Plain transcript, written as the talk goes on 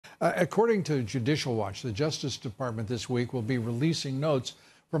According to Judicial Watch, the Justice Department this week will be releasing notes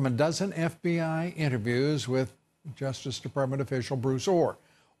from a dozen FBI interviews with Justice Department official Bruce Ohr,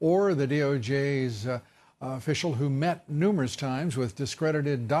 or the DOJ's official who met numerous times with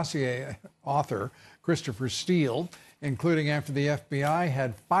discredited dossier author Christopher Steele, including after the FBI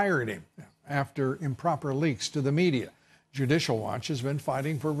had fired him after improper leaks to the media. Judicial Watch has been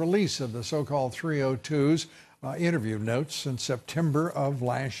fighting for release of the so-called 302's interview notes since September of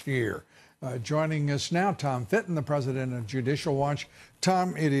last year. Joining us now, Tom Fitton, the president of Judicial Watch.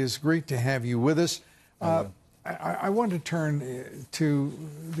 Tom, it is great to have you with us. I want to turn to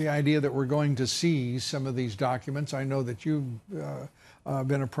the idea that we're going to see some of these documents. I know that you've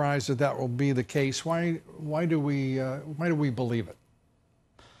been apprised that will be the case. Why do we believe it?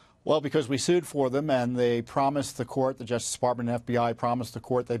 Well, because we sued for them, and they promised the court, the Justice Department and FBI promised the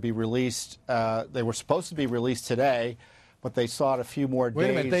court they'd be released. They were supposed to be released today, but they sought a few more days.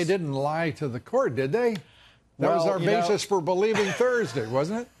 Wait a minute, they didn't lie to the court, did they? That was our basis for believing Thursday,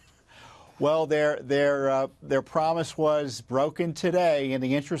 wasn't it? Well, their promise was broken today in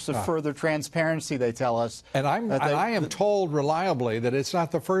the interest of further transparency, they tell us. And I am told reliably that it's not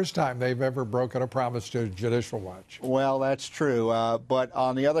the first time they've ever broken a promise to Judicial Watch. Well, that's true. But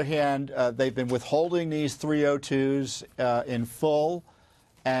on the other hand, they've been withholding these 302s in full.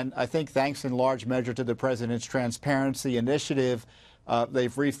 And I think thanks in large measure to the President's transparency initiative,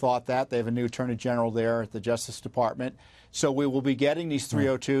 they've rethought that. They have a new Attorney General there at the Justice Department. So we will be getting these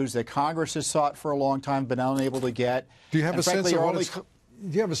 302s that Congress has sought for a long time, been unable to get. Do you have a sense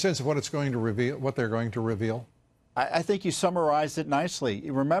of what it's going to reveal? What they're going to reveal? I think you summarized it nicely.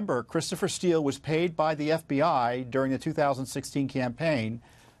 Remember, Christopher Steele was paid by the FBI during the 2016 campaign,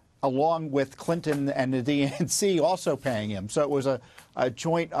 along with Clinton and the DNC also paying him. So it was a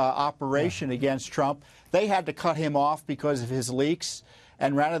joint operation against Trump. They had to cut him off because of his leaks.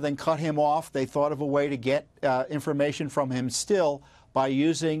 And rather than cut him off, they thought of a way to get information from him still by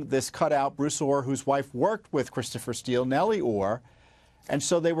using this cutout, Bruce Ohr, whose wife worked with Christopher Steele, Nellie Ohr. And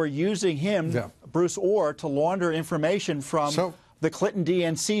so they were using him, Bruce Ohr, to launder information from the Clinton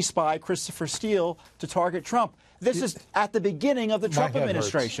DNC spy, Christopher Steele, to target Trump. This is at the beginning of the Trump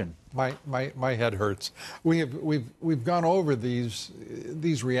administration. My head hurts. We've gone over these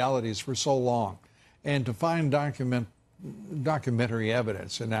realities for so long, and to find documentary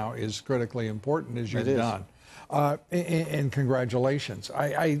evidence and now is critically important, as you've done. And congratulations.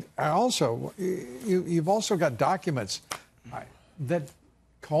 I also, you've also got documents that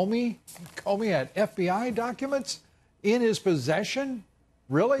Comey had FBI documents in his possession?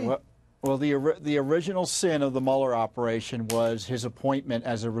 Really? Well, the original sin of the Mueller operation was his appointment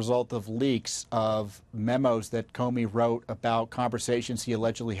as a result of leaks of memos that Comey wrote about conversations he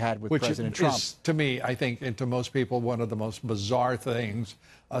allegedly had with President Trump. Which is, to me, I think, and to most people, one of the most bizarre things,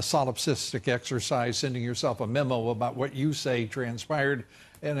 a solipsistic exercise, sending yourself a memo about what you say transpired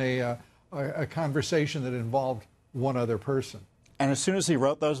in a conversation that involved one other person. And as soon as he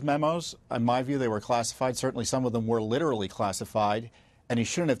wrote those memos, in my view, they were classified. Certainly some of them were literally classified. And he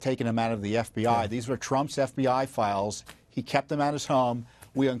shouldn't have taken them out of the FBI. Yeah. These were Trump's FBI files. He kept them at his home.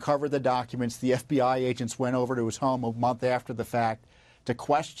 We uncovered the documents. The FBI agents went over to his home a month after the fact to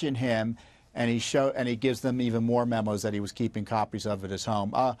question him, and he gives them even more memos that he was keeping copies of at his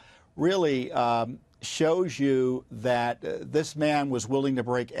home. Really shows you that this man was willing to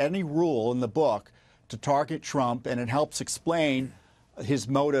break any rule in the book to target Trump, and it helps explain his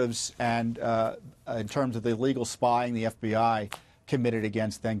motives and in terms of the illegal spying the FBI committed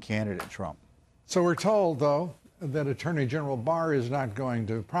against then-candidate Trump. So we're told, though, that Attorney General Barr is not going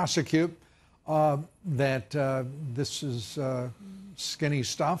to prosecute, that this is skinny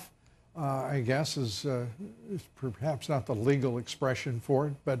stuff, I guess, is perhaps not the legal expression for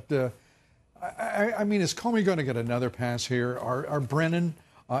it. But, I mean, is Comey going to get another pass here? Are Brennan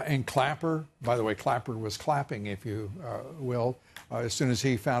and Clapper, by the way, Clapper was clapping, if you will, as soon as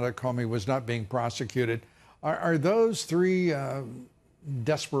he found out Comey was not being prosecuted. Are those three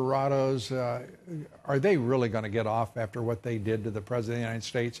desperados, are they really going to get off after what they did to the President of the United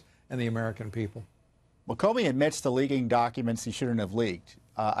States and the American people? Well, Comey admits to leaking documents he shouldn't have leaked.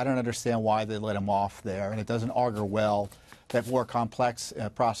 I don't understand why they let him off there, and it doesn't augur well that more complex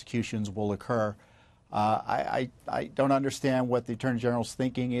prosecutions will occur. I don't understand what the Attorney General's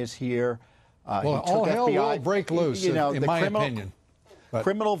thinking is here. Well, all hell will break loose, in my opinion. But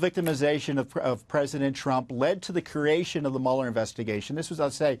criminal victimization of President Trump led to the creation of the Mueller investigation. This was,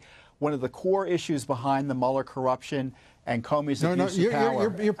 I'd say, one of the core issues behind the Mueller corruption and Comey's abuse of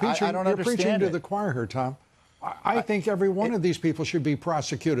power. You're preaching to the choir here, Tom. I think every one of these people should be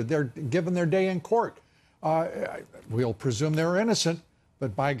prosecuted. They're given their day in court. We'll presume they're innocent,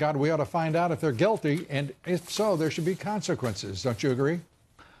 But by God, we ought to find out if they're guilty, and if so, there should be consequences. Don't you agree?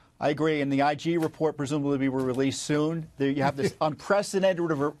 I agree, and the IG report presumably will be released soon. There you have this unprecedented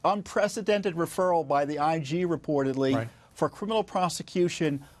referral by the IG reportedly for criminal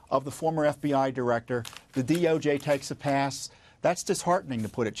prosecution of the former FBI director. The DOJ takes a pass. That's disheartening, to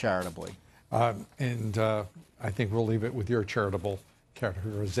put it charitably. I think we'll leave it with your charitable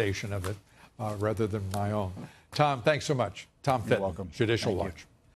characterization of it rather than my own. Tom, thanks so much. Tom Fitton, welcome. Judicial Watch.